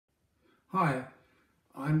Hi,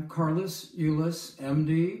 I'm Carlos Ulis,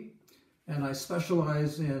 MD, and I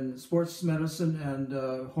specialize in sports medicine and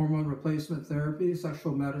hormone replacement therapy,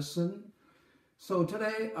 sexual medicine. So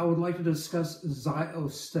today I would like to discuss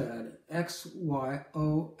Xyosted, Xyosted,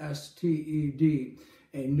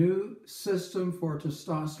 a new system for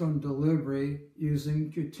testosterone delivery using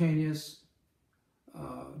cutaneous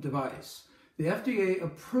device. The FDA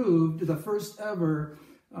approved the first ever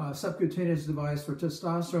subcutaneous device for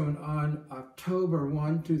testosterone on October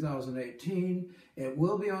 1, 2018. It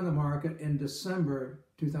will be on the market in December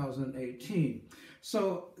 2018.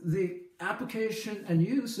 So the application and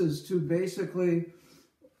use is to basically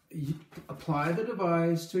apply the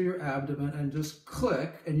device to your abdomen and just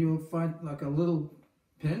click, and you'll find like a little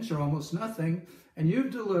pinch or almost nothing, and you've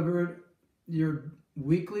delivered your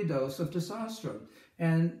weekly dose of testosterone.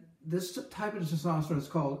 And this type of testosterone is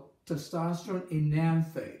called testosterone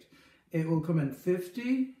enanthate. It will come in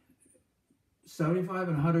 50, 75,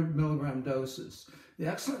 and 100 milligram doses. The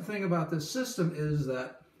excellent thing about this system is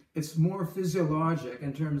that it's more physiologic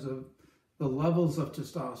in terms of the levels of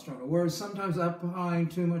testosterone, whereas sometimes applying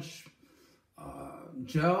too much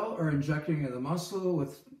gel or injecting in the muscle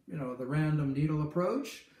with the random needle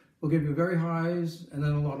approach will give you very highs and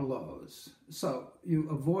then a lot of lows. So you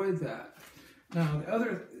avoid that. Now the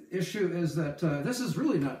other issue is that this is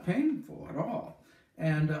really not painful at all.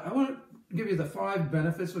 And I want to give you the 5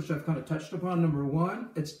 benefits, which I've kind of touched upon. Number 1,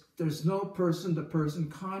 there's no person-to-person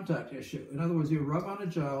contact issue. In other words, you rub on a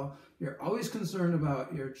gel, you're always concerned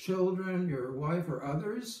about your children, your wife, or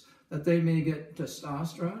others, that they may get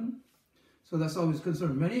testosterone. So that's always a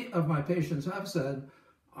concern. Many of my patients have said,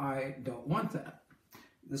 I don't want that.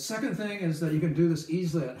 The second thing is that you can do this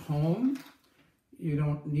easily at home. You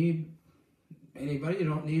don't need anybody. You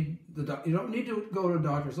don't need to go to a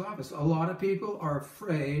doctor's office. A lot of people are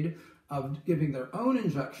afraid of giving their own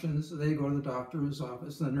injections. They go to the doctor's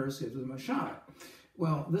office, the nurse gives them a shot.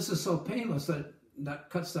 Well, this is so painless that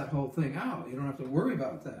cuts that whole thing out. You don't have to worry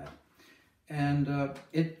about that. And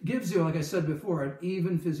it gives you, like I said before, an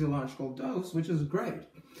even physiological dose, which is great.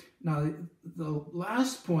 Now, the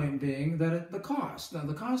last point being that the cost. Now,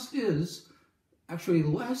 the cost is actually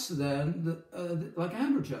less than like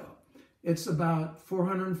androgel. It's about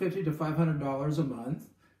 $450 to $500 a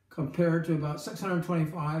month, compared to about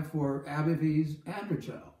 $625 for AbbVie's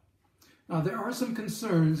androgel. Now, there are some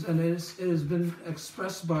concerns, and it has been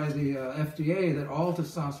expressed by the FDA that all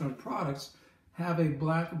testosterone products have a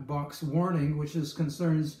black box warning, which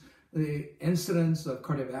concerns the incidence of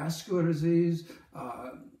cardiovascular disease,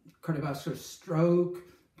 cardiovascular stroke,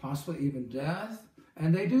 possibly even death.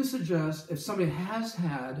 And they do suggest if somebody has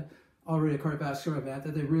had already a cardiovascular event,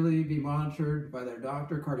 that they really be monitored by their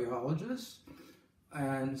doctor, cardiologist.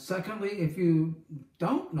 And secondly, if you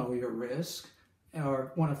don't know your risk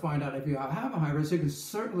or want to find out if you have a high risk, you can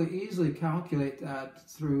certainly easily calculate that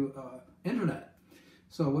through internet.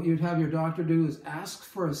 So what you'd have your doctor do is ask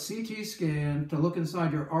for a CT scan to look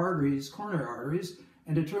inside your arteries, coronary arteries,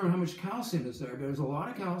 and determine how much calcium is there. If there's a lot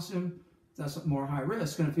of calcium, that's more high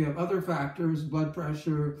risk. And if you have other factors, blood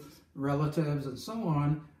pressure, relatives, and so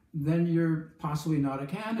on, then you're possibly not a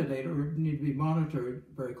candidate or need to be monitored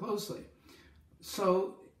very closely.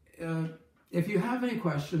 So if you have any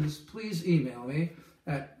questions, please email me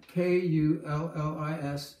at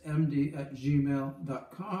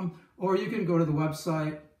kullismd@gmail.com, or you can go to the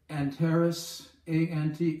website Anteres,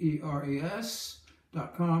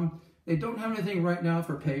 Anteres.com. They don't have anything right now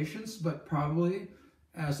for patients, but probably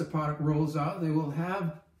as the product rolls out, they will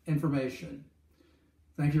have information.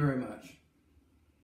 Thank you very much.